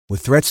With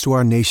threats to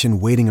our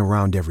nation waiting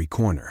around every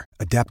corner,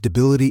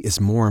 adaptability is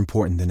more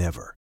important than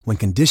ever. When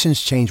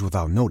conditions change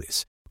without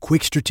notice,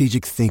 quick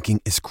strategic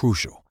thinking is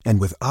crucial.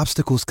 And with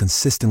obstacles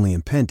consistently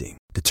impending,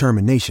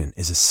 determination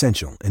is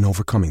essential in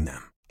overcoming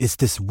them. It's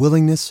this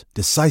willingness,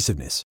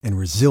 decisiveness, and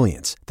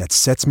resilience that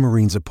sets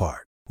Marines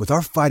apart. With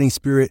our fighting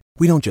spirit,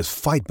 we don't just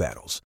fight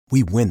battles,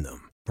 we win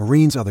them.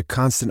 Marines are the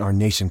constant our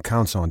nation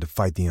counts on to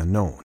fight the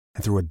unknown.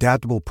 And through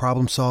adaptable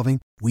problem solving,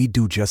 we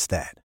do just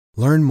that.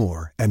 Learn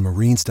more at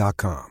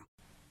marines.com.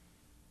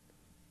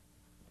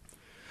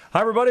 Hi,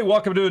 everybody.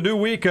 Welcome to a new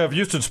week of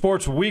Houston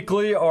Sports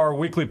Weekly, our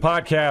weekly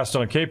podcast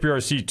on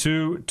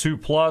KPRC 2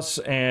 Plus,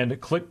 and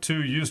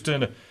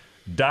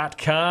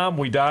click2houston.com.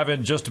 We dive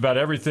in just about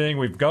everything.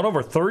 We've gone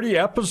over 30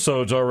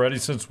 episodes already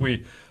since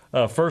we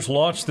first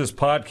launched this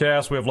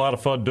podcast. We have a lot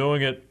of fun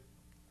doing it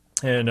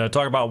and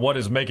talk about what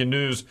is making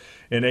news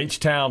in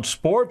H-Town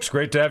sports.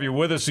 Great to have you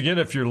with us again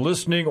if you're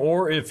listening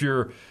or if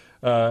you're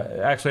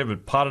actually have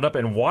it potted up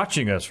and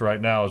watching us right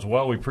now as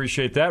well. We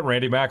appreciate that.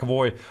 Randy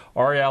McAvoy,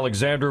 Ari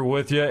Alexander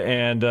with you.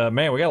 And,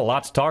 man, we got a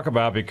lot to talk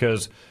about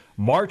because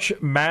March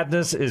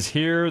Madness is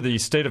here. The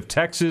state of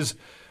Texas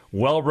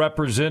well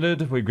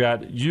represented. We've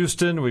got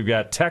Houston. We've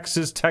got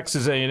Texas,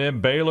 Texas A&M,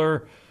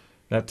 Baylor.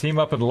 That team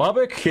up in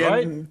Lubbock,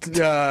 right? In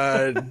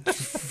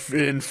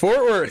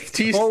Fort Worth.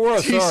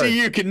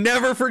 TCU can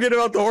never forget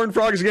about the Horned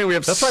Frogs again. We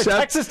have That's right.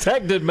 Texas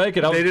Tech did make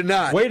it. They did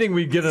not. Waiting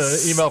we'd get an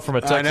email from a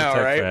Texas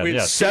Tech fan. We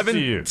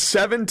had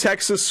seven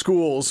Texas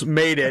schools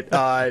made it.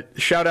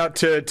 Shout out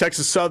to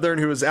Texas Southern,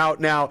 who is out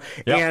now,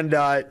 and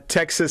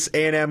Texas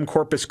A&M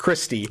Corpus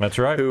Christi. That's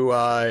right. Who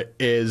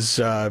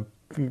is...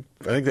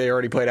 I think they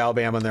already played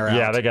Alabama and they're out.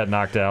 Yeah, they got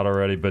knocked out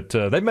already, but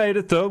they made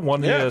it though.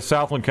 Won the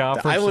Southland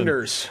Conference. The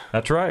Islanders.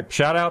 That's right.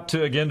 Shout out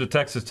to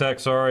Texas Tech.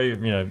 Sorry,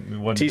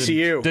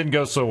 TCU didn't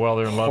go so well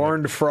there in Lubbock.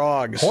 Horned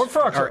Frogs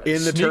are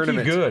in the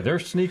tournament. Good. They're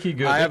sneaky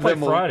good. They play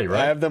Friday,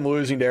 right? I have them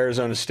losing to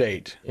Arizona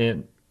State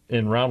in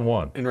round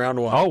one.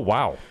 Oh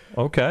wow.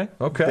 Okay.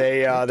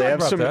 They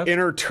have some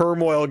inner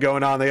turmoil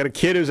going on. They got a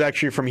kid who's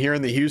actually from here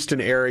in the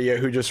Houston area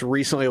who just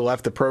recently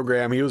left the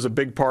program. He was a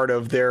big part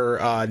of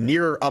their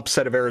near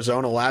upset of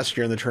Arizona last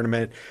year in the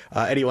tournament.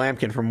 Eddie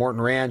Lampkin from Morton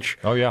Ranch.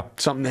 Oh, yeah.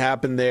 Something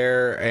happened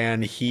there,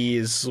 and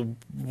he's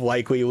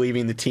likely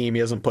leaving the team. He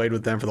hasn't played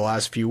with them for the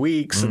last few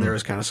weeks, and there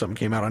was kind of something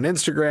came out on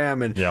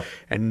Instagram.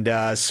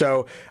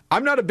 So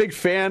I'm not a big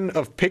fan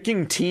of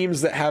picking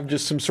teams that have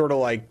just some sort of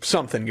like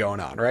something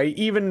going on, right?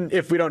 Even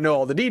if we don't know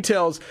all the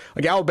details,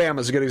 like Alabama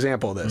is a good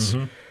example of this.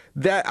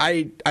 That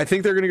I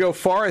think they're going to go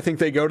far. I think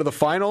they go to the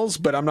finals,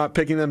 but I'm not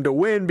picking them to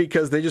win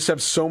because they just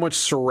have so much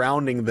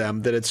surrounding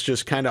them that it's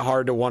just kind of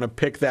hard to want to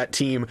pick that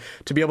team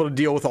to be able to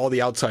deal with all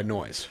the outside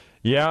noise.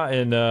 Yeah,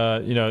 and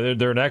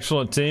they're an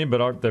excellent team,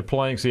 but they're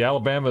playing. See,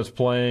 Alabama's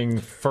playing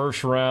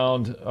first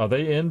round. Are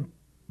they in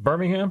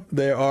Birmingham?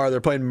 They are.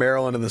 They're playing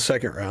Maryland in the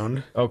second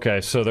round.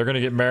 Okay, so they're going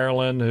to get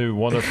Maryland, who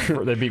won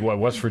they beat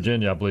West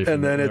Virginia, I believe.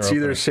 And then it's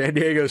either San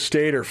Diego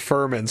State or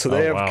Furman. So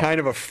they have kind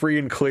of a free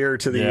and clear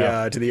to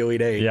the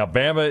Elite Eight. Yeah,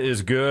 Bama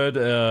is good.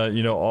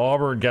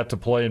 Auburn got to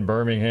play in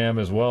Birmingham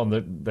as well,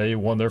 and they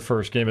won their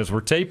first game. As we're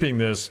taping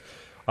this,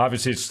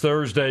 obviously it's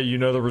Thursday. You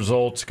know the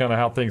results, kind of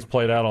how things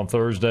played out on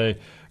Thursday,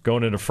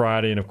 going into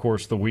Friday, and of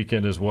course the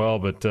weekend as well.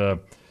 But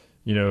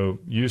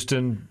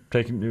Houston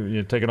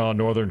taking on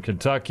Northern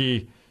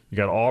Kentucky. You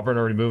got Auburn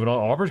already moving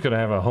on. Auburn's going to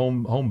have a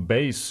home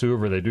base,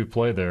 whoever they do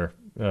play there.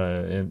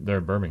 In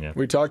Birmingham.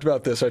 We talked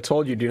about this. I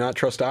told you, do not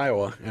trust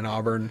Iowa, and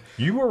Auburn.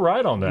 You were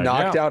right on that.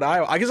 Knocked out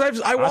Iowa because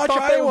I watch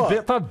Iowa.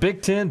 I thought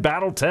Big Ten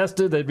battle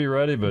tested. They'd be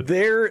ready, but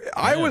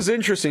Iowa's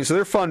interesting. So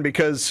they're fun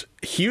because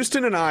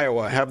Houston and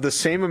Iowa have the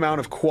same amount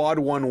of quad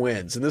one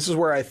wins, and this is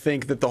where I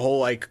think that the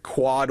whole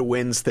quad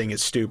wins thing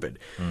is stupid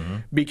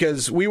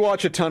because we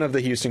watch a ton of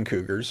the Houston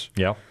Cougars.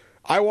 Yeah.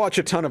 I watch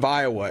a ton of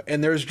Iowa,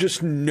 and there's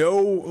just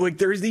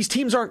these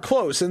teams aren't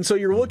close. And so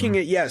you're looking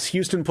at, yes,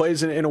 Houston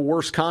plays in a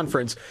worse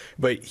conference,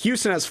 but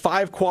Houston has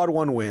 5 quad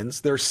one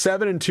wins. They're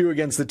 7-2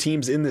 against the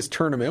teams in this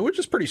tournament, which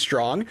is pretty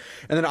strong.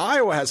 And then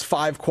Iowa has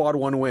 5 quad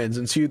one wins.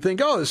 And so you'd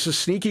think, oh, this is a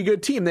sneaky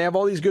good team. They have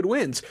all these good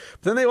wins.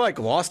 But then they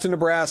lost to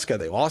Nebraska.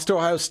 They lost to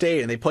Ohio State,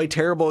 and they play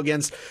terrible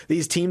against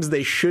these teams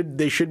they should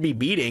be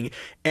beating.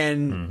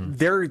 And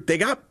they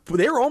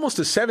were almost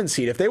a 7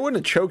 seed. If they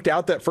wouldn't have choked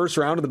out that first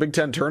round of the Big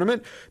Ten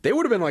tournament, they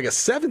would have been like a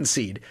 7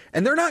 seed,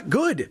 and they're not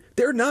good.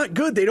 They're not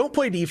good. They don't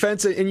play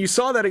defense, and you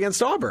saw that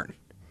against Auburn.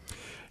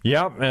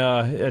 Yeah,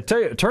 I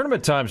tell you,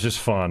 tournament time is just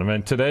fun. I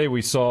mean, today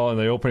we saw in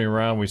the opening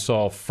round, we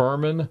saw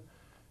Furman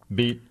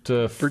beat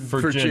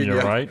Virginia,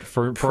 right?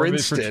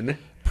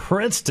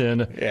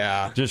 Princeton,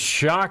 just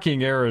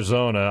shocking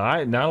Arizona. I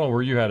don't know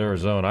where you had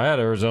Arizona. I had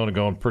Arizona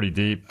going pretty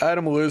deep. I had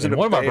them losing to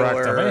one of my Baylor.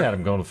 brackets, I may have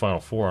them going to the Final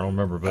Four. I don't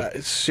remember,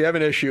 but you have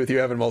an issue with you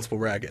having multiple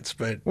brackets.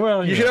 But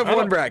you should have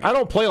one bracket. I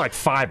don't play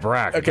 5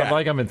 brackets. Okay.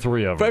 I'm in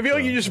 3 of them. But I feel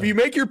like you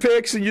make your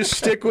picks and you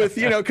stick with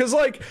because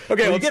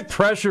you get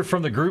pressure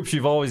from the groups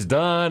you've always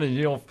done, and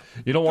you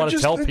don't want to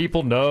tell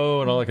people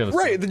no and all that kind of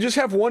stuff. Right? Then just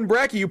have one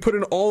bracket. You put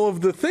in all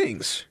of the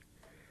things.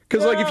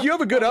 Because, if you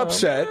have a good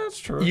upset,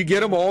 you get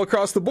them all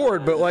across the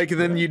board. But,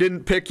 then you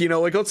didn't pick,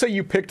 let's say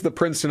you picked the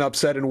Princeton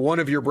upset in one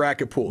of your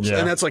bracket pools. Yeah.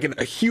 And that's,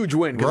 a huge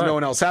win because no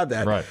one else had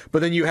that. Right.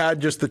 But then you had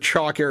just the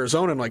chalk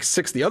Arizona and,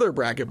 6 of the other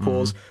bracket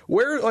pools.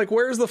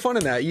 Where's the fun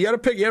in that? You got to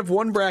pick, you have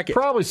one bracket.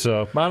 Probably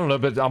so. I don't know,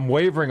 but I'm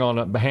wavering on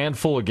a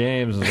handful of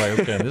games. It's like,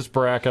 okay, in this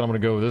bracket, I'm going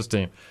to go with this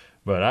team.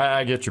 But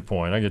I get your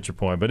point.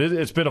 But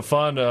it's been a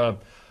fun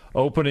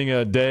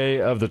opening day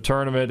of the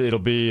tournament. It'll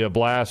be a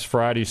blast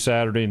Friday,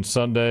 Saturday, and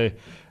Sunday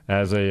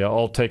as they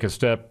all take a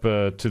step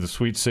to the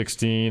Sweet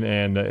 16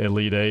 and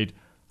Elite 8.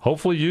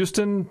 Hopefully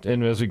Houston,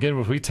 and as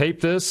we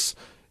tape this,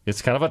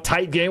 it's kind of a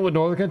tight game with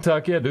Northern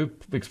Kentucky. I do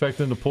expect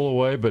them to pull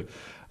away, but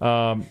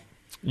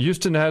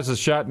Houston has a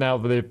shot now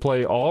that they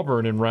play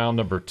Auburn in round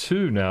number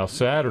 2 now,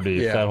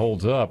 Saturday, if that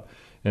holds up.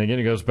 And again,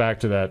 it goes back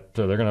to that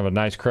they're going to have a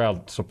nice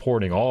crowd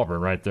supporting Auburn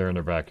right there in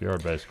their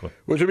backyard, basically.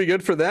 Which would be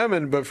good for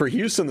them, but for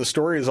Houston, the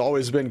story has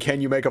always been,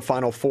 can you make a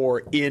Final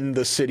Four in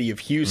the city of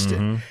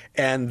Houston?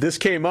 And this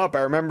came up,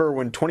 I remember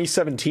when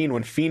 2017,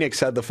 when Phoenix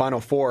had the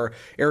Final Four,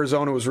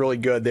 Arizona was really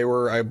good. They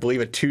were, I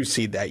believe, a 2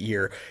 seed that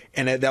year.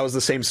 And that was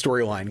the same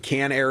storyline.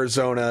 Can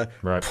Arizona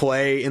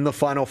play in the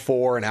Final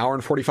Four an hour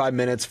and 45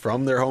 minutes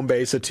from their home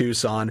base at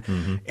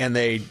Tucson? And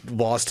they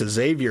lost to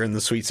Xavier in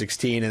the Sweet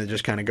 16, and it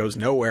just kind of goes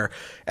nowhere.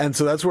 And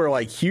so that's where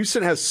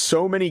Houston has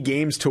so many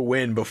games to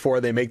win before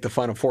they make the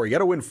Final Four. You got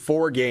to win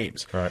 4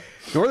 games. Right.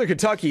 Northern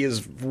Kentucky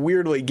is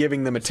weirdly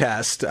giving them a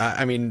test.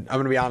 I mean, I'm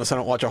going to be honest, I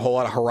don't watch a whole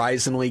lot of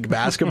Horizon League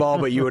basketball,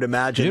 but you would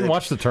imagine. You didn't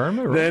watch the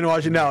tournament? Really? They didn't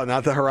watch it. No,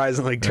 not the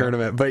Horizon League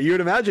tournament. But you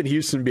would imagine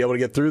Houston would be able to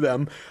get through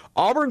them.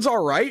 Auburn's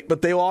all right,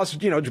 but they lost,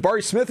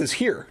 Jabari Smith is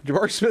here.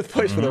 Jabari Smith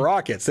plays for the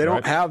Rockets. They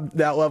don't have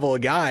that level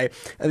of guy.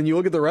 And then you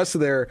look at the rest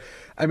of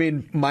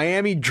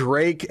Miami,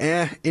 Drake,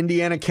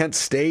 Indiana, Kent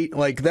State,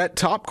 that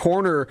top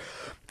corner,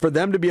 for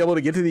them to be able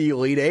to get to the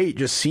Elite 8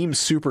 just seems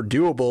super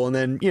doable. And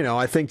then,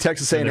 I think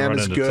Texas A&M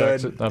is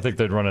good. Texas. I think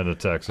they'd run into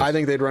Texas. I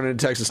think they'd run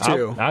into Texas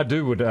too. I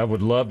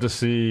would love to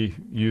see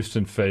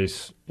Houston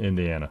face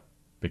Indiana,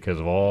 because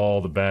of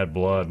all the bad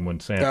blood when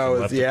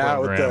Sampson left the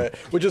program.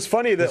 Which is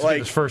funny that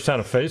his first time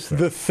to face them.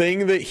 The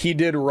thing that he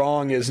did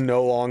wrong is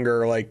no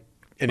longer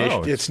an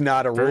issue. It's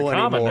not a rule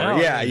anymore. Now.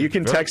 Yeah, you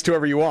can text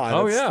whoever you want.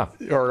 Oh, yeah.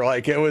 Or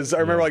it was. I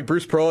remember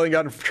Bruce Pearlman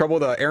got in trouble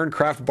with Aaron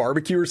Kraft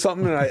barbecue or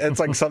something. And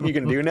it's something you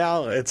can do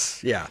now.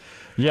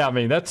 Yeah, I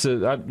mean, that's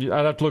I'd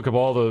have to look up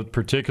all the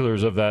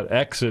particulars of that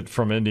exit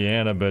from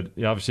Indiana, but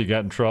obviously he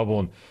got in trouble,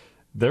 and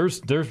there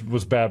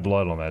was bad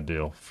blood on that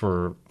deal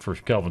for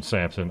Kelvin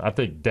Sampson. I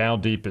think down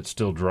deep it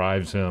still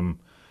drives him.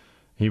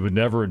 He would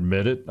never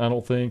admit it, I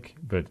don't think,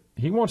 but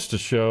he wants to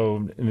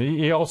show, and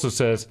he also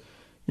says,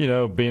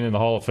 being in the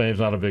Hall of Fame is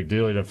not a big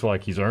deal. He doesn't feel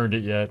like he's earned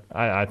it yet.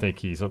 I think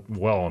he's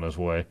well on his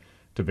way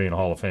to being a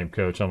Hall of Fame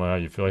coach. I don't know how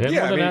you feel. He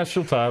hasn't won the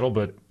national title,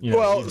 but he's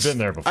been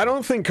there before. I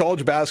don't think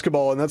college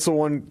basketball, and that's the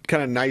one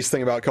kind of nice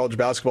thing about college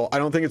basketball, I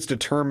don't think it's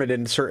determined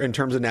in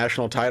terms of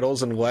national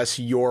titles unless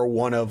you're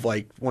one of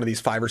these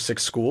 5 or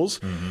 6 schools.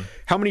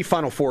 How many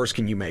Final Fours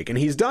can you make? And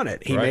he's done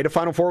it. He made a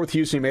Final Four with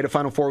Houston. He made a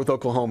Final Four with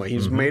Oklahoma.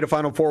 He's made a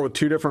Final Four with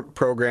 2 different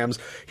programs.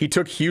 He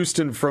took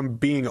Houston from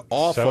being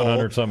awful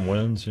 700-something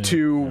wins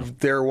to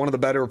they're one of the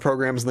better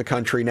programs in the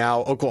country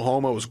now.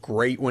 Oklahoma was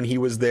great when he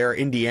was there.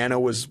 Indiana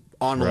was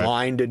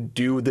online to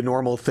do the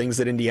normal things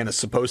that Indiana's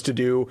supposed to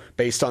do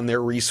based on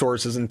their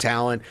resources and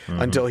talent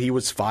until he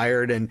was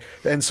fired. And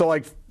so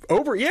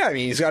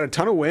he's got a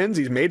ton of wins.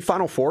 He's made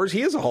Final Fours.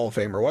 He is a Hall of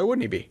Famer. Why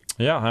wouldn't he be?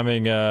 Yeah, I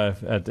mean,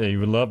 he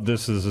would love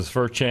this as his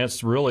first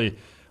chance, really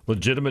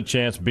legitimate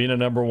chance, being a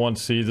number 1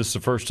 seed. This is the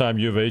first time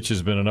U of H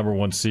has been a number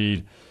 1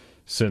 seed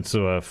since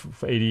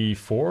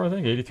 84, I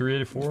think, 83,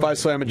 84. Phi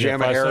Slamma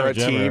Jamma era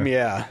team,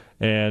 yeah.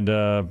 And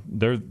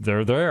they're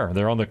there.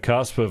 They're on the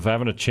cusp of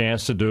having a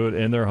chance to do it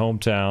in their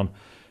hometown.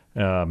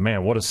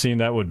 Man, what a scene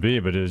that would be.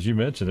 But as you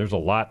mentioned, there's a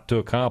lot to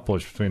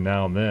accomplish between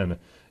now and then.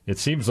 It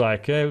seems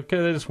like, they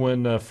just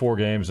win 4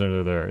 games and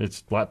they're there.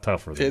 It's a lot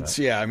tougher than that.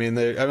 Yeah, I mean,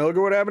 look at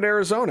what happened to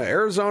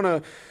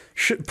Arizona.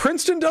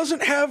 Princeton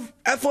doesn't have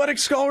athletic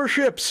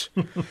scholarships.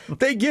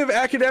 They give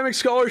academic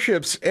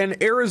scholarships,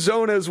 and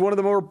Arizona is one of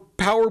the more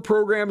power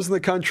programs in the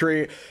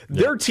country.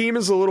 Their team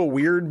is a little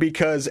weird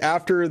because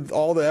after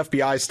all the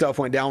FBI stuff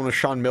went down with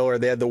Sean Miller,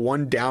 they had the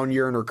one down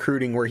year in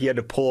recruiting where he had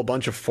to pull a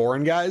bunch of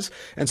foreign guys.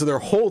 And so their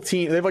whole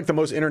team, they have the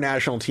most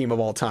international team of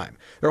all time.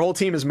 Their whole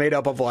team is made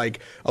up of a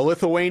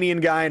Lithuanian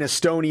guy, an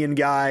Estonian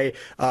guy,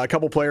 a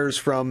couple players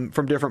from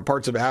different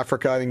parts of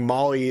Africa. I think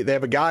Mali, they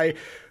have a guy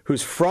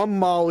who's from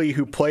Mali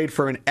who played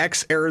for an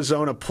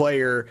ex-Arizona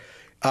player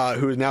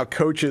who now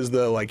coaches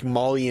the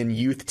Malian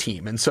youth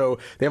team. And so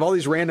they have all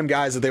these random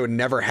guys that they would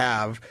never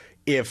have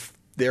if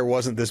there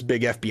wasn't this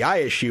big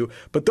FBI issue.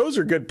 But those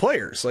are good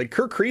players.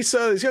 Kirk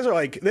Kriisa, these guys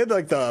are they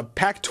had the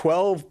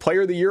Pac-12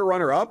 Player of the Year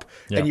runner-up,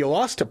 and you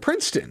lost to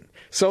Princeton.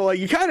 So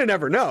you kind of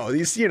never know.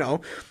 These,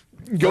 go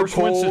first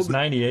win since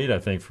 '98, I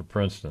think, for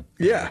Princeton.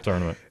 Yeah,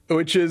 tournament.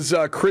 Which is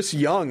Chris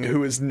Young,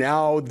 who is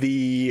now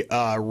the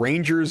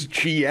Rangers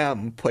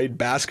GM, played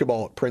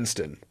basketball at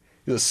Princeton.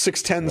 He's a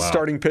 6'10"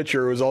 starting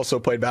pitcher who's also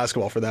played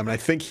basketball for them, and I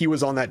think he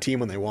was on that team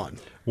when they won.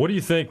 What do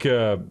you think?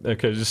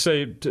 Okay, just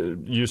say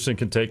Houston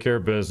can take care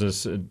of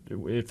business.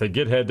 If they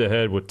get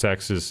head-to-head with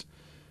Texas,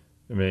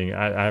 I mean,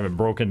 I haven't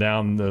broken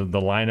down the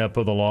lineup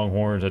of the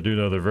Longhorns. I do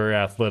know they're very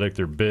athletic.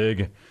 They're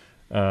big.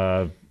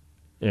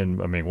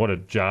 And, I mean, what a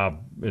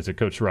job is it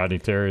Coach Rodney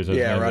Terry?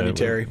 Rodney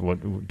Terry.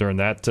 During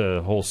that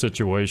whole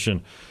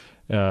situation,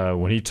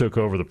 when he took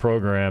over the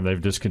program,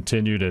 they've just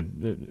continued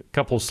a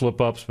couple of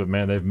slip-ups, but,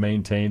 man, they've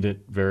maintained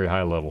it very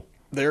high level.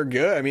 They're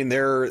good. I mean,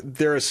 they're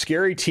a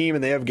scary team,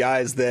 and they have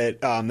guys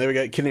that they've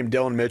got a kid named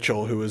Dylan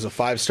Mitchell, who is a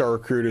 5-star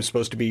recruit who's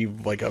supposed to be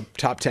like a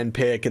top 10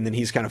 pick, and then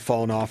he's kind of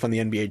fallen off on the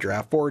NBA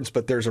draft boards.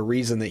 But there's a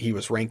reason that he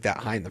was ranked that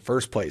high in the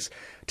first place.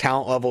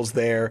 Talent levels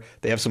there.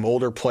 They have some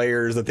older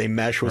players that they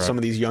mesh with some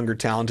of these younger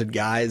talented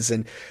guys,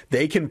 and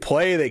they can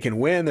play. They can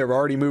win. They've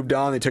already moved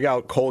on. They took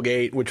out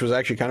Colgate, which was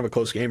actually kind of a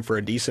close game for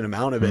a decent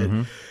amount of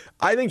it.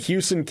 I think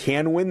Houston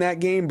can win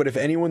that game, but if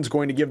anyone's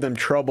going to give them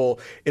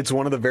trouble, it's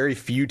one of the very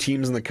few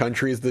teams in the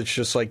country that's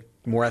just like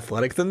more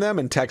athletic than them,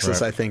 and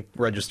Texas, I think,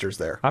 registers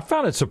there. I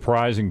found it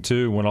surprising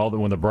too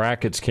when the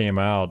brackets came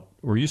out.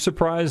 Were you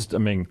surprised? I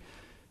mean,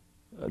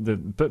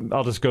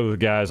 I'll just go to the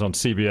guys on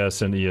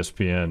CBS and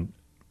ESPN.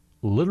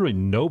 Literally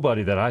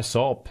nobody that I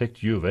saw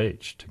picked U of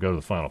H to go to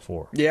the Final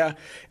Four. Yeah,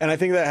 and I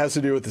think that has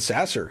to do with the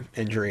Sasser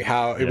injury.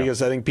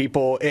 Because I think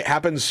it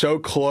happens so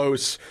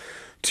close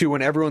to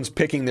when everyone's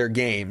picking their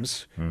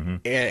games.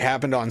 It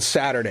happened on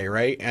Saturday,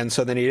 right? And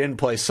so then he didn't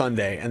play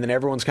Sunday. And then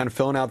everyone's kind of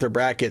filling out their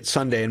bracket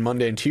Sunday and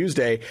Monday and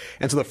Tuesday.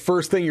 And so the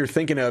first thing you're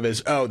thinking of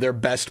is, their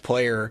best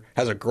player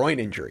has a groin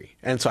injury.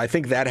 And so I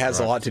think that has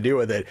a lot to do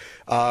with it.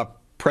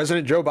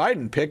 President Joe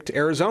Biden picked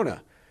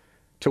Arizona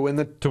to win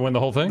the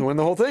whole thing. To win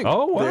the whole thing.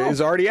 Oh, wow.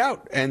 Is already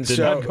out, and did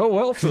not go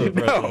well for the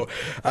president.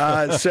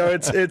 No. So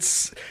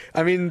it's.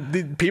 I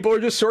mean, people are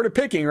just sort of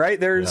picking, right?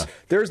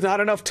 There's not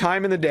enough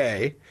time in the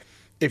day,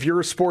 if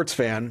you're a sports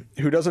fan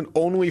who doesn't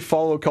only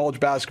follow college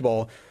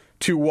basketball,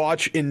 to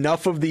watch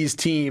enough of these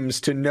teams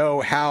to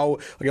know how.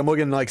 Like I'm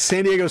looking like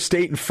San Diego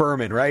State and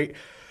Furman, right?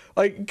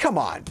 Like, come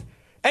on.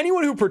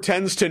 Anyone who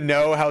pretends to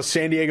know how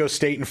San Diego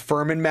State and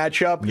Furman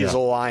match up is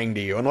lying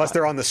to you, unless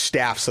they're on the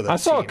staffs of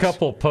those teams. I saw teams. a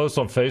couple posts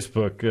on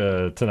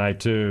Facebook tonight,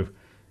 too.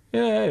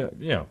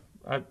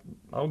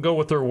 I'll go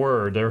with their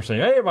word. They were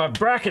saying, hey, my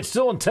bracket's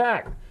still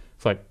intact.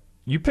 It's like,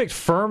 you picked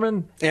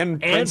Furman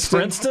and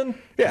Princeton?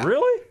 Yeah.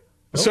 Really?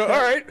 Okay. So, all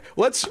right,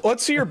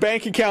 let's see your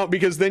bank account,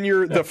 because then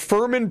you're the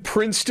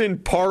Furman-Princeton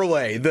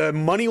parlay, the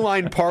money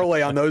line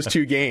parlay on those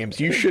two games.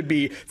 You should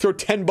throw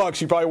 $10.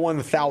 You probably won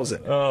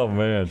 1,000. Oh,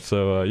 man.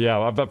 So,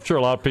 I'm sure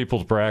a lot of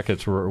people's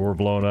brackets were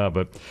blown up.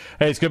 But,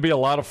 hey, it's going to be a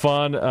lot of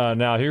fun.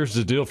 Now, here's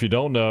the deal. If you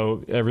don't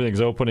know,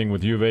 everything's opening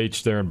with U of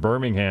H there in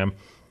Birmingham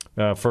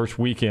first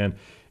weekend.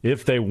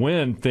 If they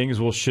win, things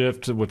will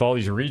shift with all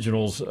these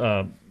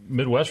regionals.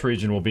 Midwest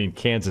region will be in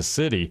Kansas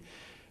City.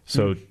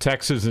 So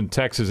Texas and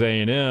Texas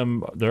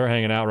A&M, they're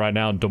hanging out right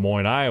now in Des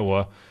Moines,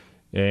 Iowa.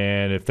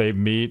 And if they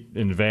meet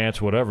in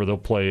advance, whatever, they'll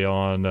play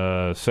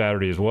on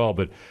Saturday as well.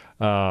 But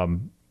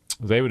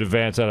they would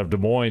advance out of Des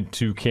Moines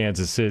to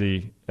Kansas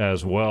City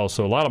as well.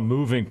 So a lot of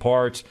moving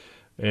parts.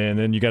 And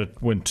then you got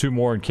to win 2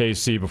 more in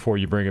KC before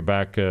you bring it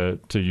back to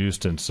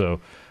Houston. So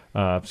it's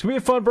going to be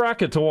a fun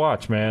bracket to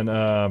watch, man.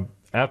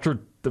 After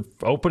the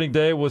opening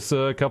day with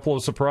a couple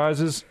of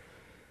surprises,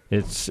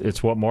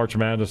 It's what March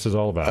Madness is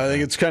all about. I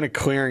think it's kind of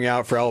clearing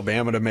out for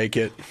Alabama to make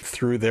it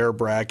through their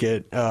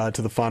bracket to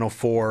the Final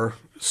Four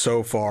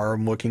so far.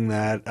 I'm looking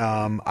at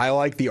I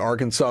like the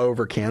Arkansas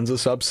over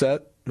Kansas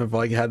upset. I've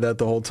had that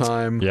the whole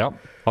time. Yeah.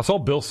 I saw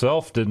Bill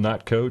Self did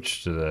not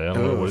coach today. I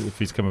don't know if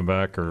he's coming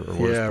back or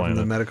what he's playing.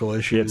 The medical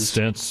issues. He had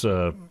stents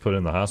put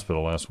in the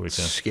hospital last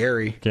weekend.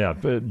 Scary. Yeah,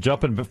 but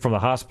jumping from the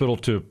hospital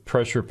to a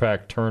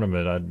pressure-packed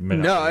tournament.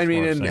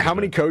 And how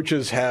many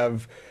coaches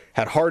have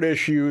had heart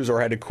issues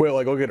or had to quit?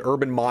 Like, look at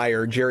Urban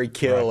Meyer, Jerry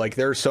Kill. Right. Like,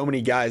 there are so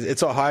many guys.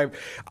 It's a high.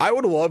 I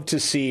would love to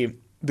see.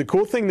 The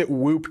cool thing that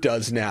Whoop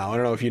does now, I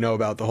don't know if you know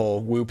about the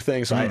whole Whoop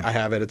thing, so I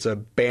have it. It's a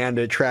band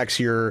that tracks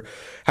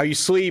how you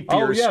sleep,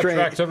 your strength. It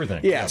tracks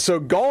everything. Yeah, so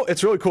golf,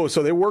 it's really cool.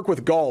 So they work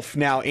with golf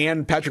now,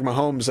 and Patrick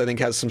Mahomes, I think,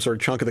 has some sort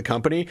of chunk of the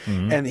company,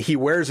 and he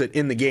wears it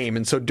in the game.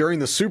 And so during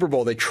the Super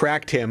Bowl, they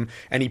tracked him,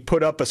 and he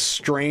put up a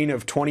strain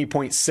of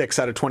 20.6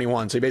 out of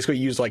 21. So he basically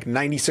used like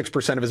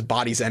 96% of his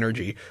body's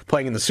energy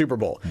playing in the Super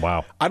Bowl.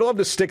 Wow. I'd love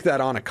to stick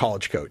that on a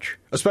college coach,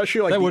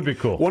 especially like that would be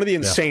cool. One of the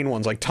insane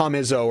ones, like Tom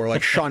Izzo or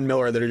like Sean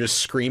Miller, that are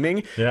just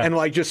screaming and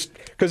like just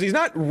because he's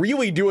not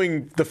really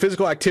doing the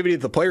physical activity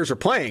that the players are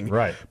playing,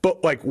 right?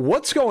 But like,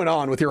 what's going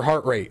on with your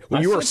heart rate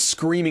when you are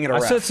screaming at a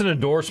ref? I said it's an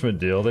endorsement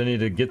deal. They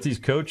need to get these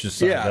coaches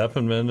signed up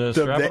and then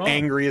strap it on. The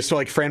angriest, so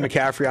like Fran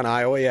McCaffrey on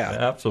Iowa,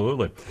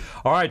 absolutely.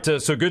 All right,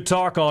 so good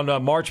talk on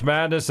March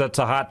Madness. That's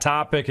a hot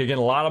topic. Again,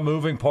 a lot of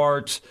moving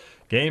parts.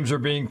 Games are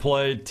being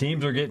played.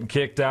 Teams are getting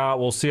kicked out.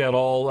 We'll see how it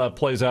all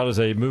plays out as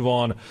they move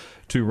on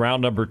to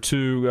round number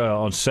 2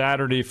 on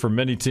Saturday for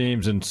many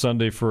teams and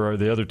Sunday for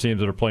the other teams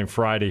that are playing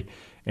Friday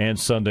and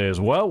Sunday as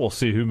well. We'll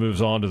see who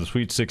moves on to the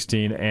Sweet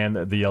 16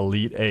 and the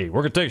Elite Eight.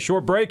 We're going to take a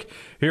short break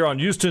here on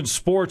Houston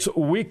Sports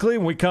Weekly.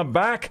 When we come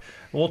back,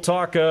 we'll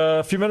talk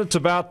a few minutes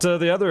about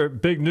the other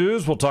big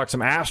news. We'll talk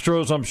some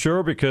Astros, I'm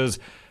sure, because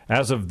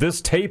as of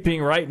this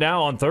taping right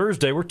now on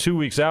Thursday, we're 2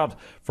 weeks out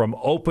from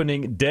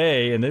opening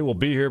day, and they will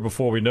be here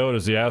before we know it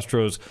as the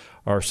Astros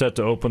are set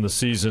to open the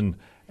season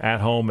at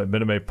home at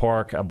Minute Maid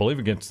Park, I believe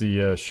against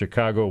the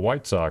Chicago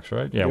White Sox,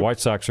 right? Yeah, yep. White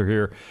Sox are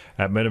here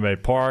at Minute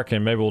Maid Park,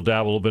 and maybe we'll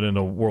dabble a little bit in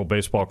the World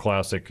Baseball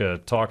Classic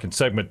talk in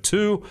segment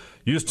 2,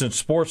 Houston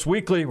Sports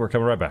Weekly. We're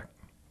coming right back.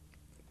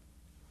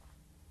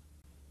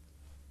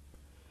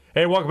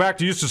 Hey, welcome back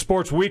to Houston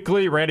Sports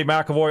Weekly. Randy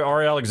McIlvoy,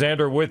 Ari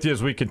Alexander with you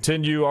as we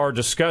continue our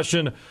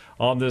discussion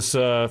on this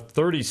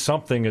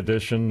 30-something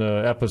edition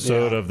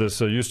episode of this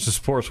Houston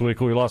Sports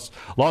Weekly. We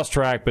lost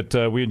track,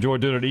 but we enjoy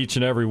doing it each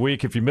and every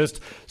week. If you missed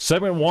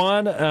segment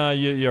 1,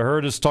 you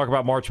heard us talk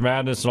about March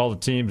Madness and all the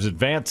teams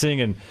advancing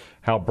and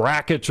how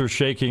brackets are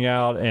shaking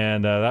out,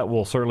 and that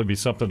will certainly be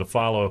something to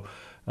follow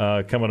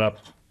coming up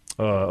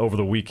over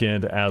the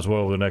weekend as well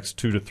over the next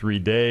 2 to 3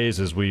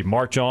 days as we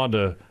march on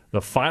to the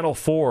Final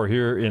Four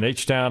here in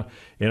H-Town,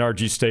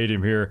 NRG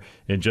Stadium here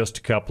in just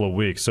a couple of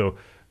weeks. So,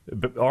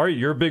 Ari,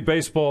 you're a big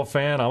baseball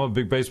fan. I'm a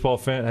big baseball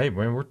fan. Hey,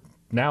 man, we're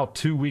now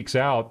 2 weeks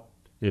out.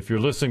 If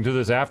you're listening to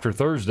this after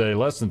Thursday,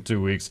 less than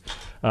 2 weeks,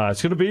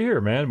 it's going to be here,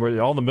 man.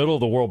 We're all in the middle of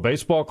the World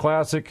Baseball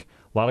Classic.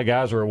 A lot of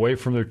guys are away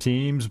from their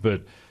teams,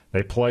 but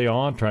they play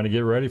on trying to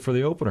get ready for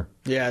the opener.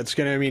 Yeah, it's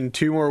going to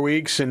 2 more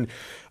weeks and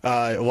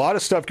a lot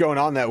of stuff going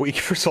on that week.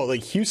 First of all,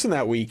 like Houston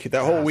that week,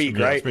 that whole week,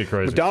 right? It's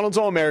crazy. McDonald's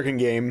All-American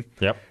game.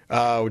 Yep.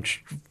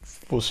 Which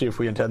we'll see if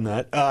we intend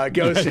that.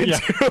 Goes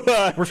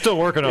into we're still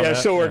working on that. Yeah,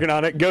 still working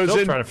on it. Goes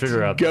trying to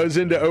figure out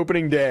into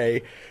opening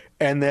day,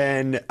 and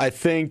then I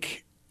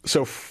think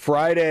so.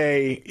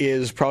 Friday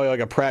is probably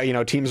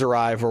like teams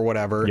arrive or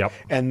whatever,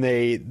 and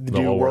they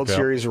do World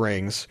Series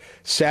rings.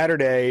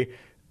 Saturday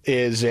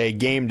is a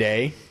game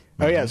day.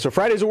 Oh, yeah, so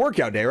Friday's a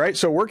workout day, right?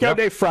 So workout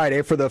day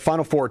Friday for the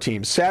Final Four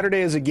teams. Saturday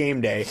is a game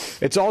day.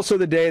 It's also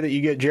the day that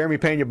you get Jeremy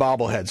Pena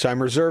bobblehead, so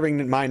I'm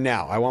reserving mine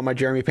now. I want my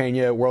Jeremy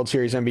Pena World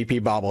Series MVP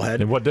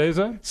bobblehead. And what day is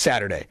that?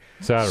 Saturday.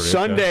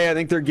 Sunday, okay. I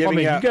think they're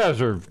giving out. You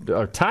guys are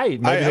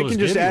tight. Maybe I can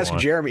just ask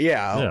Jeremy.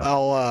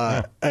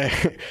 I'll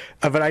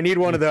but I need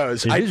one of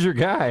those. He's your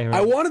guy.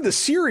 I wanted the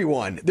Siri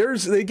one.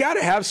 They got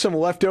to have some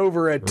left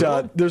over at.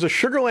 Really? There's a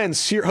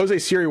Sugarland Jose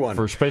Siri one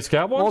for Space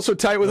Cowboys. I'm also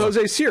tight with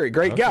Jose Siri,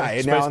 great guy.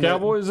 And Space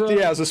Cowboys.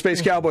 Yeah, it's the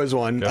Space Cowboys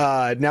one.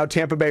 Okay. Now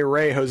Tampa Bay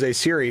Ray, Jose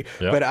Siri.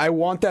 Yep. But I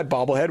want that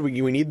bobblehead.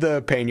 We need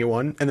the Pena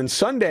one. And then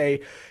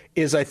Sunday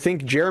is, I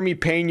think, Jeremy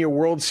Pena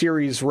World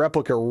Series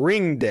replica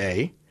ring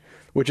day,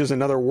 which is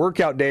another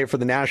workout day for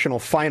the national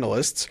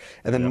finalists.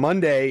 And then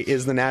Monday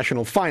is the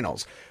national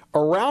finals.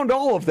 Around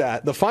all of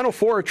that, the Final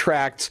Four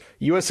attracts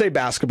USA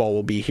Basketball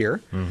will be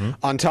here,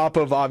 on top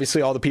of,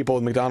 obviously, all the people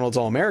with McDonald's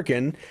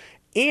All-American.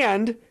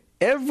 And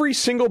every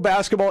single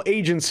basketball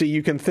agency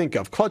you can think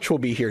of. Clutch will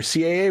be here,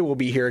 CAA will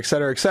be here, et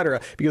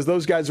cetera, because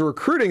those guys are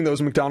recruiting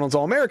those McDonald's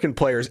All-American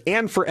players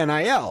and for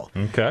NIL.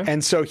 Okay.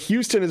 And so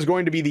Houston is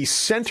going to be the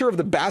center of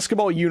the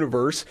basketball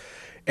universe,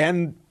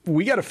 and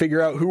we got to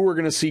figure out who we're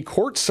going to see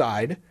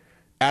courtside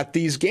at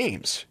these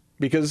games.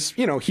 Because,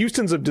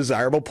 Houston's a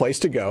desirable place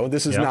to go.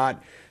 This is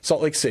not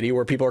Salt Lake City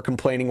where people are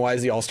complaining, why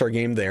is the All-Star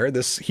game there?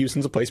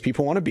 Houston's a place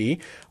people want to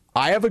be.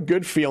 I have a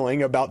good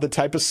feeling about the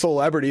type of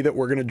celebrity that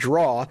we're going to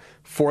draw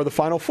for the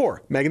Final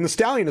Four. Megan Thee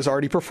Stallion is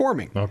already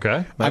performing.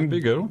 Okay, that'd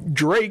be good.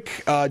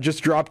 Drake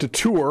just dropped a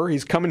tour.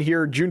 He's coming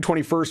here June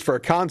 21st for a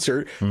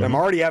concert. And I'm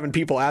already having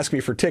people ask me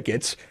for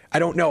tickets. I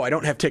don't know. I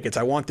don't have tickets.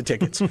 I want the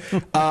tickets.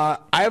 I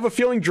have a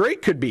feeling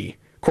Drake could be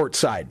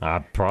courtside.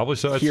 Probably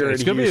so. It's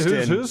going to be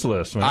a who's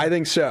list, man. I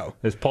think so.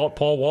 Is Paul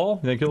Wall?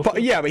 You think he'll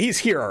yeah, but he's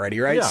here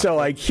already, right? Yeah.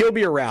 So he'll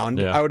be around,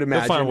 I would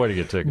imagine. He'll find a way to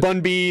get tickets. Bun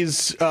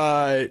B's,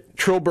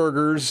 Trill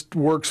Burgers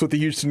works with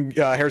the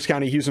Harris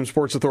County Houston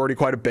Sports Authority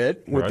quite a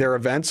bit with their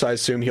events. I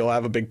assume he'll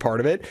have a big part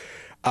of it.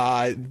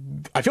 I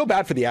feel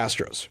bad for the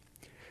Astros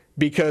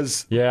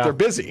because they're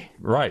busy.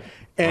 Right.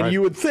 And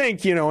you would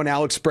think, an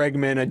Alex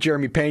Bregman, a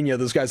Jeremy Pena,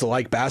 those guys that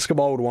like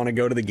basketball would want to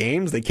go to the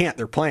games. They can't.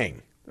 They're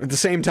playing at the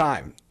same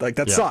time.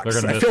 That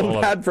sucks. I feel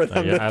bad for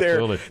them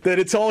that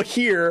it's all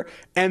here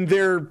and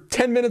they're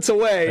 10 minutes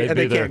away and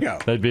they can't go.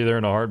 They'd be there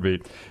in a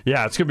heartbeat.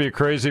 Yeah, it's going to be a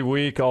crazy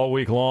week all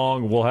week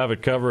long. We'll have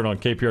it covered on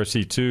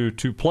KPRC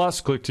 2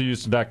 Plus,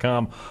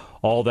 click2houston.com,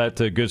 all that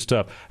good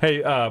stuff. Hey,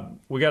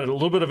 we got a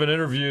little bit of an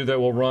interview that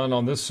we'll run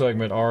on this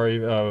segment,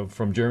 Ari,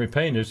 from Jeremy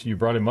Pena. You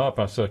brought him up.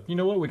 I said, you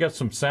know what? We got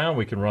some sound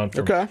we can run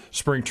from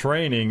spring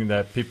training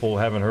that people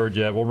haven't heard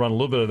yet. We'll run a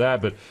little bit of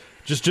that, but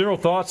just general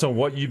thoughts on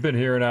what you've been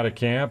hearing out of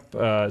camp.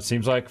 It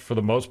seems like, for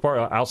the most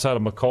part, outside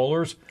of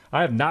McCullers,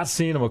 I have not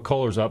seen a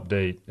McCullers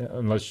update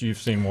unless you've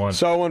seen one.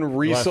 So one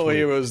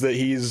recently was that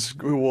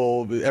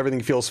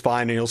everything feels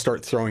fine and he'll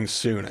start throwing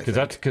soon. Because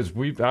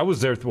I was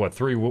there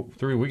 3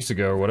 weeks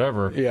ago or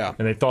whatever. Yeah,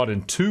 and they thought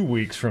in 2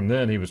 weeks from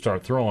then he would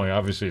start throwing.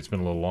 Obviously, it's been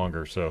a little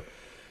longer. So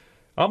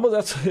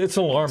it's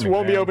alarming. It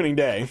won't be opening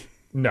day.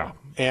 No.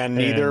 And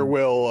neither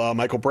will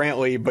Michael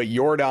Brantley, but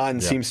Jordan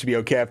seems to be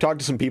okay. I've talked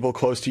to some people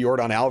close to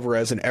Jordan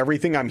Alvarez, and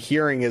everything I'm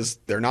hearing is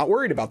they're not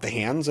worried about the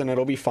hands, and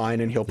it'll be fine,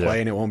 and he'll play,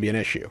 and it won't be an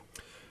issue.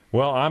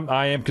 Well,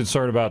 I am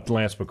concerned about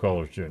Lance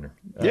McCullers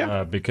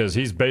Jr. Because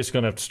he's basically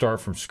going to have to start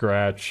from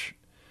scratch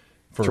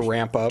to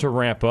ramp up. To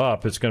ramp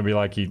up, it's going to be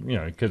like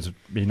because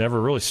he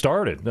never really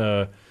started.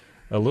 A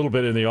little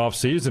bit in the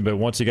offseason, but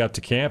once he got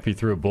to camp, he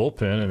threw a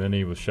bullpen, and then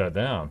he was shut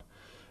down.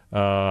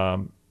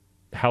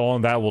 How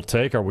long that will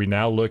take? Are we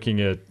now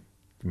looking at?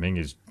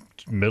 Is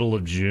middle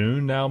of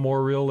June now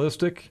more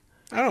realistic?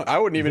 I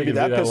wouldn't even be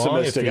that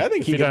pessimistic. I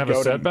think he could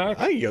go setback.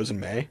 I think he goes in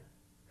May.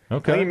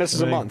 Okay, I think he misses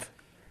a month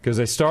because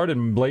they started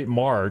in late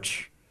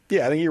March.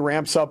 Yeah, I think he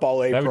ramps up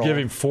all April. That would give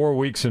him 4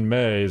 weeks in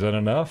May. Is that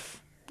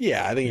enough?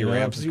 Yeah, I think he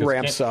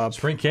ramps up.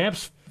 Spring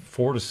camp's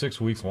 4 to 6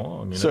 weeks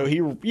long. So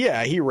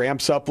he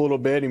ramps up a little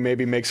bit. He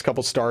maybe makes a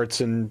couple starts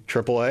in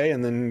AAA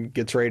and then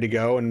gets ready to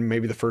go. And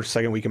maybe the first,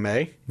 second week of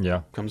May,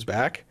 comes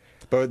back.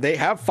 But they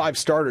have 5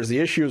 starters. The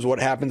issue is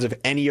what happens if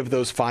any of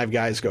those 5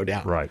 guys go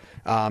down. Right.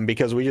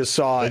 Because we just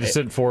saw... They just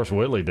didn't force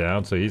Whitley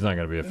down, so he's not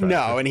going to be affected.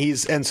 No,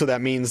 and so that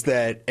means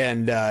that...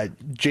 And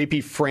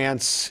JP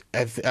France,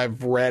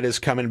 I've read, is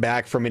coming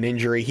back from an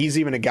injury. He's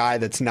even a guy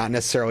that's not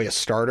necessarily a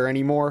starter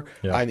anymore.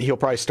 Yeah. He'll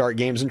probably start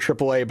games in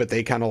AAA, but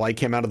they kind of like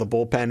him out of the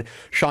bullpen.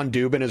 Sean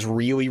Dubin has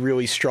really,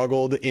 really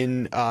struggled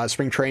in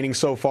spring training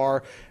so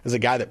far as a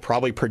guy that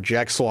probably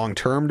projects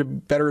long-term to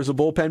better as a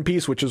bullpen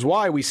piece, which is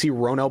why we see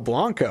Ronel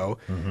Blanco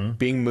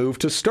being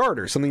moved to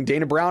starter, something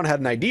Dana Brown had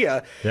an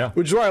idea,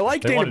 which is why I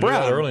like Dana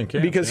Brown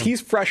because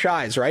he's fresh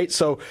eyes, right?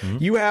 So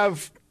you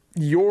have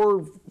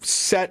your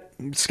set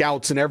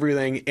scouts and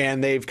everything,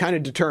 and they've kind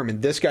of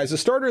determined this guy's a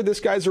starter, this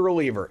guy's a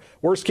reliever.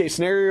 Worst case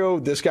scenario,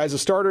 this guy's a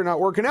starter, not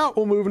working out,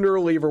 we'll move into a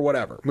reliever,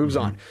 whatever. Moves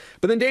on.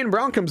 But then Dana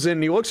Brown comes in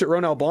and he looks at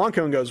Ronel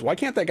Blanco and goes, why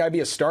can't that guy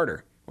be a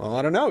starter? Well,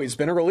 I don't know. He's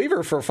been a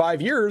reliever for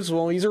 5 years.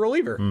 Well, he's a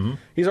reliever.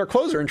 He's our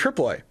closer in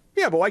AAA.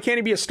 Yeah, but why can't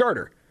he be a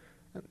starter?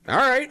 All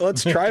right,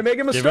 let's try and make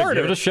him a starter.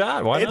 Give it a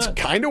shot. Why not?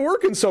 It's kind of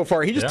working so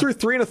far. He just threw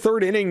 3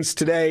 1/3 innings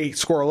today,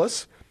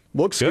 scoreless.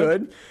 Looks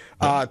good.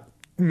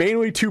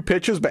 Mainly 2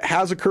 pitches, but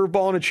has a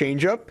curveball and a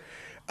changeup.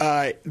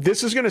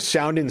 This is going to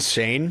sound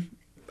insane.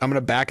 I'm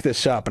going to back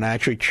this up, and I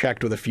actually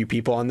checked with a few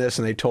people on this,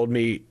 and they told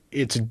me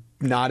it's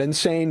not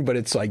insane, but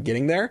it's like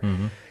getting there.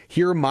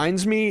 He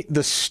reminds me,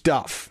 the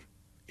stuff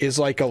is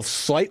like a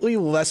slightly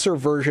lesser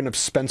version of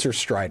Spencer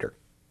Strider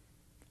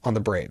on the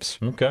Braves.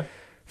 Okay.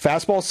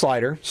 Fastball,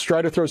 slider.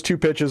 Strider throws 2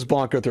 pitches.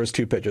 Blanco throws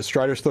 2 pitches.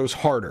 Strider throws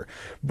harder.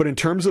 But in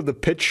terms of the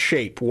pitch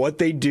shape, what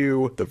they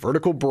do, the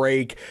vertical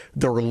break,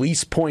 the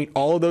release point,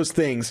 all of those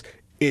things,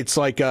 it's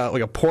like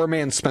a poor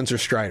man's Spencer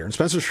Strider. And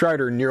Spencer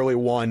Strider nearly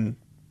won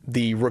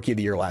the Rookie of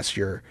the Year last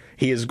year.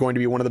 He is going to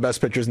be one of the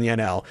best pitchers in the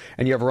NL.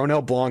 And you have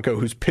Ronel Blanco,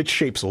 whose pitch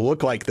shapes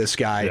look like this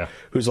guy,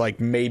 who's like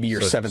maybe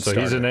your 7th starter.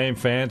 So he's a name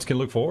fans can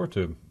look forward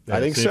to.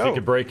 I think see so. If he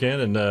could break in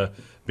and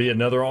be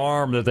another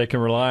arm that they can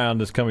rely on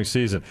this coming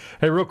season.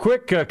 Hey, real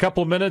quick, a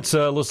couple of minutes.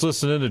 Let's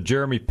listen in to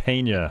Jeremy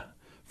Pena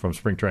from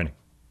spring training.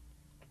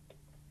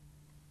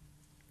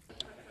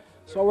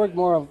 So I worked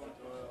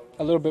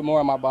a little bit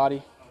more on my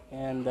body.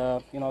 And,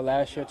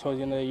 last year, towards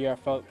the end of the year, I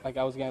felt like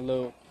I was getting a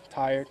little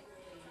tired.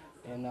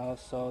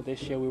 So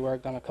this year we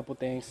worked on a couple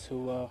things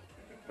to,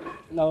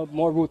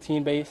 more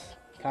routine-based,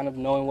 kind of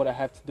knowing what I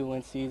have to do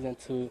in season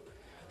to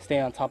stay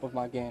on top of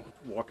my game.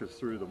 Walk us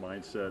through the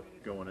mindset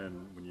going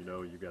in when you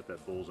know you got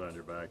that bullseye on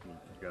your back and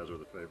you guys are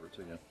the favorites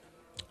again.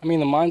 I mean,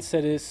 the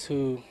mindset is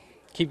to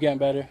keep getting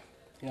better,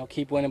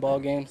 keep winning ball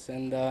games,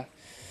 and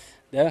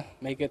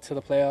make it to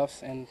the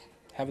playoffs and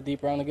have a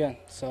deep round again.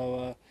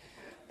 So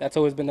that's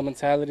always been the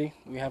mentality.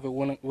 We have a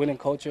winning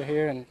culture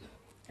here, and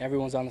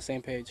everyone's on the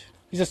same page.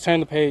 You just turn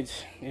the page.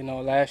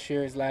 Last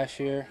year is last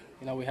year.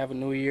 We have a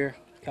new year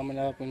coming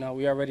up.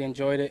 We already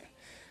enjoyed it.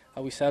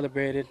 We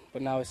celebrated,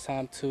 but now it's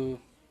time to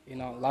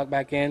lock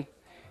back in,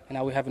 and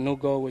now we have a new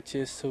goal, which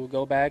is to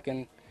go back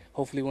and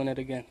hopefully win it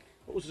again.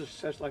 What was the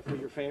success like for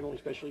your family,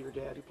 especially your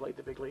dad who played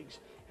the big leagues,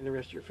 and the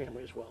rest of your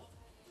family as well?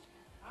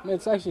 I mean,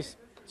 it's actually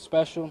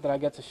special that I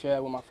get to share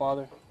it with my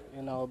father,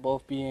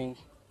 both being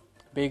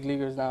big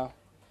leaguers now.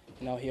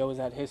 He always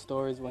had his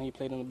stories when he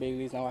played in the big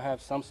leagues. Now I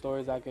have some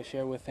stories I can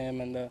share with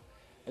him, and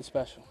it's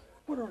special.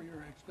 What are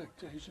your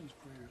expectations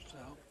for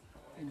yourself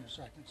in your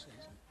second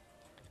season?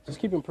 Just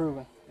keep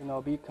improving,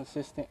 be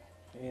consistent,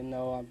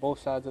 on both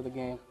sides of the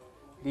game,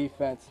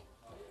 defense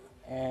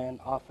and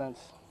offense,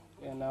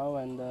 and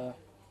the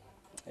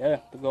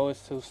goal is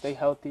to stay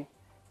healthy,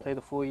 play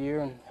the full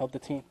year, and help the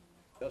team.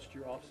 Adjust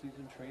your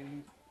off-season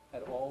training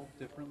at all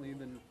differently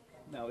than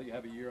now that you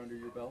have a year under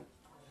your belt?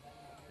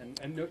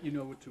 And you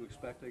know what to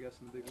expect, I guess,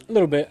 in the big league? A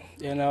little bit.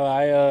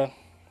 I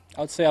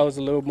would say I was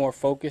a little more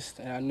focused,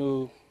 and I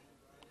knew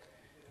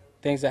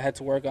things I had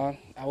to work on.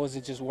 I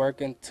wasn't just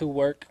working to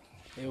work.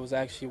 It was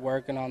actually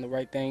working on the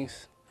right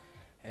things.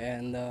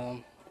 And,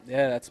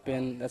 that's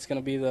going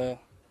to be the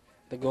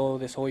goal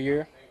this whole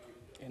year,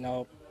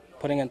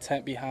 putting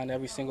intent behind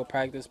every single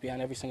practice,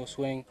 behind every single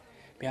swing,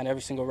 behind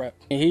every single rep.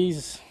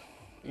 He's,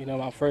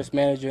 my first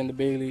manager in the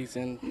big leagues,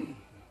 and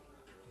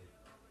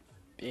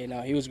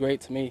he was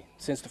great to me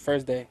since the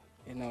first day.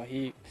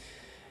 He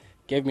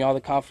gave me all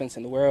the confidence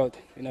in the world.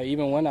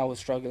 Even when I was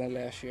struggling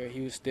last year,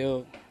 he was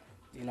still,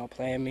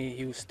 playing me.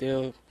 He was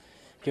still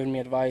giving me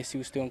advice. He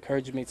was still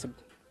encouraging me to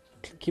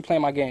keep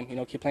playing my game,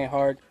 keep playing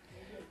hard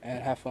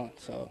and have fun.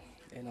 So,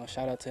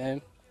 shout out to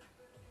him.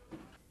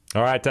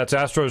 All right, that's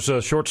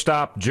Astros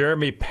shortstop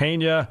Jeremy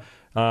Pena.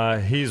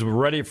 He's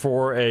ready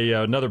for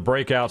another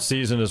breakout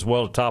season as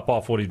well to top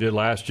off what he did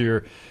last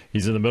year.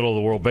 He's in the middle of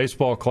the World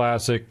Baseball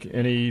Classic.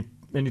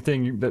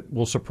 Anything that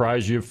will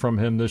surprise you from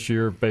him this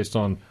year based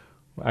on,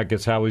 I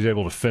guess, how he's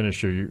able to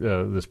finish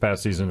this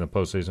past season in the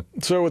postseason?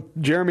 So with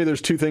Jeremy,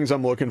 there's two things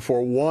I'm looking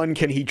for. One,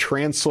 can he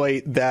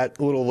translate that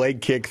little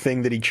leg kick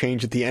thing that he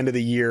changed at the end of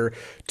the year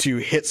to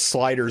hit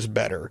sliders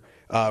better?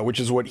 Which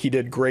is what he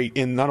did great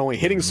in not only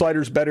hitting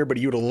sliders better, but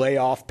he would lay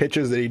off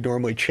pitches that he'd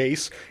normally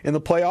chase in the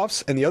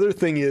playoffs. And the other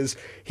thing is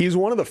he's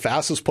one of the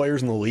fastest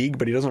players in the league,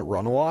 but he doesn't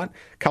run a lot.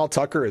 Kyle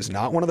Tucker is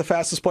not one of the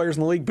fastest players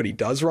in the league, but he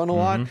does run a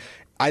lot.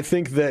 I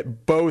think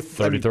that both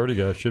 30-30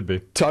 guy should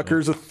be.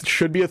 Tucker's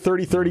should be a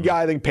 30-30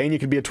 guy. I think Pena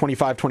could be a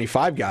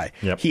 25-25 guy.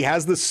 Yep. He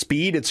has the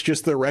speed. It's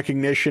just the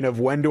recognition of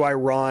when do I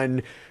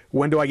run,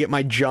 when do I get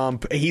my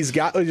jump. He's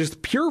got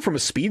just pure from a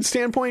speed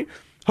standpoint.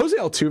 Jose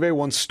Altuve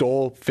once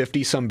stole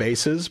 50-some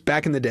bases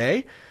back in the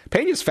day.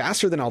 Pena's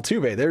faster than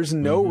Altuve. There's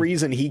no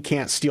reason he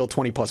can't steal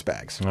 20-plus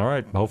bags. All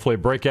right. Hopefully a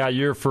breakout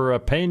year for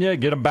Pena.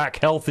 Get him back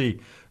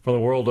healthy for the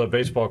World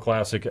Baseball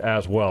Classic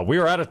as well. We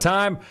are out of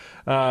time.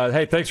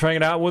 Hey, thanks for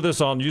hanging out with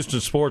us on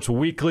Houston Sports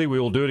Weekly. We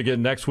will do it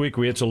again next week.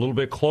 It's a little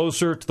bit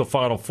closer to the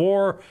Final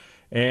Four.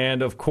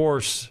 And, of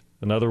course,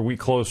 another week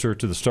closer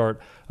to the start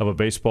of a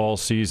baseball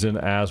season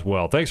as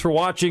well. Thanks for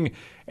watching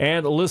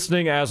and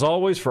listening. As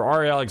always, for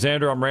Ari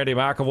Alexander, I'm Randy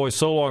McIlvoy.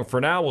 So long for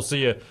now. We'll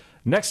see you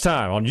next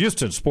time on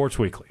Houston Sports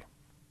Weekly.